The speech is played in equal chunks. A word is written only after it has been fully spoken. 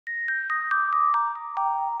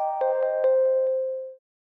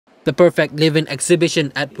The Perfect Livin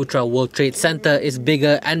exhibition at Putra World Trade Centre is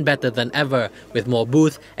bigger and better than ever, with more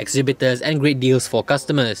booths, exhibitors and great deals for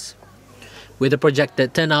customers. With a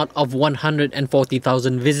projected turnout of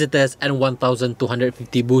 140,000 visitors and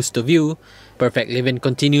 1,250 booths to view, Perfect Livin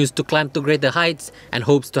continues to climb to greater heights and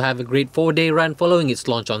hopes to have a great 4-day run following its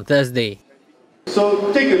launch on Thursday.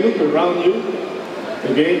 So take a look around you,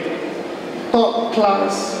 okay? Top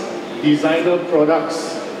class designer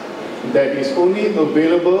products that is only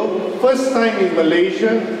available first time in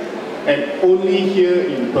Malaysia and only here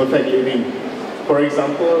in Perfect Livin. For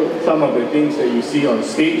example, some of the things that you see on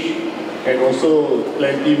stage and also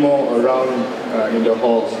plenty more around in the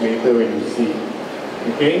halls later when you see.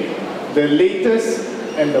 Okay? The latest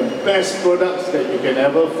and the best products that you can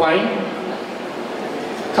ever find,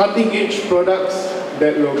 cutting edge products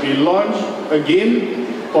that will be launched again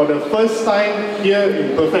for the first time here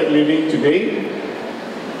in Perfect Livin today.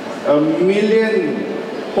 1 million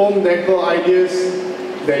home decor ideas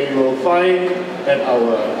that you will find at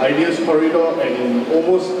our ideas corridor and in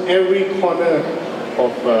almost every corner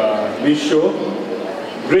of this show.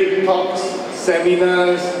 Great talks,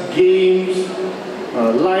 seminars, games,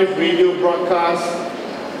 live radio broadcasts,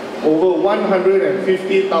 over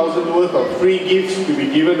 150,000 worth of free gifts to be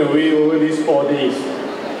given away over these 4 days.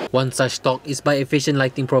 One such talk is by efficient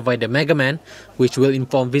lighting provider Megaman, which will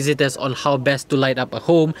inform visitors on how best to light up a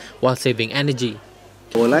home while saving energy.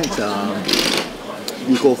 Our lights are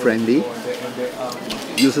eco-friendly,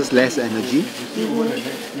 uses less energy,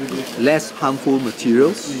 less harmful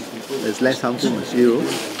materials. There's less harmful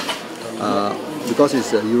materials because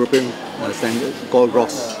it's a European standard called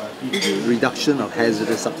ROS, reduction of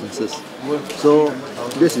hazardous substances. So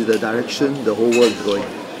this is the direction the whole world is going,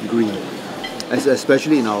 green.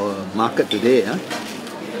 Especially in our market today,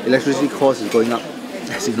 electricity cost is going up.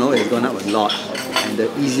 As you know, it's gone up a lot. And the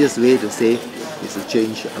easiest way to save is to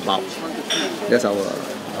change a bulb. That's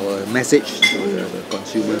our message to the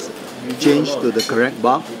consumers. Change to the correct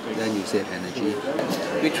bulb, then you save energy.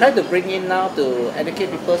 We try to bring in now to educate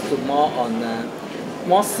people to more on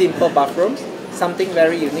more simple bathrooms. Something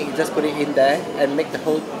very unique, you just put it in there and make the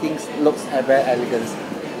whole thing look very elegant.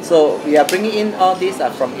 So we are bringing in all these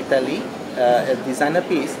are from Italy. A designer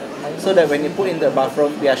piece, so that when you put in the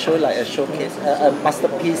bathroom, we are showing like a showcase, a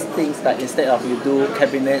masterpiece things that instead of you do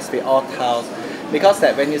cabinets with all tiles, because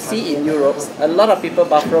that when you see in Europe, a lot of people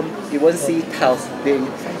bathroom you won't see tiles. They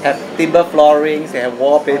have timber floorings, they have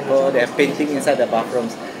wallpaper, they have painting inside the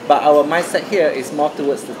bathrooms. But our mindset here is more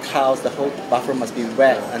towards the tiles. The whole bathroom must be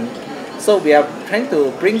wet, and so we are trying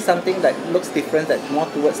to bring something that looks different, that more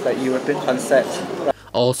towards the European concept.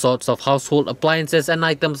 All sorts of household appliances and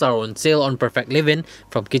items are on sale on Perfect Livin,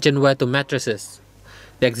 from kitchenware to mattresses.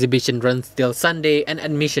 The exhibition runs till Sunday and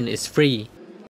admission is free.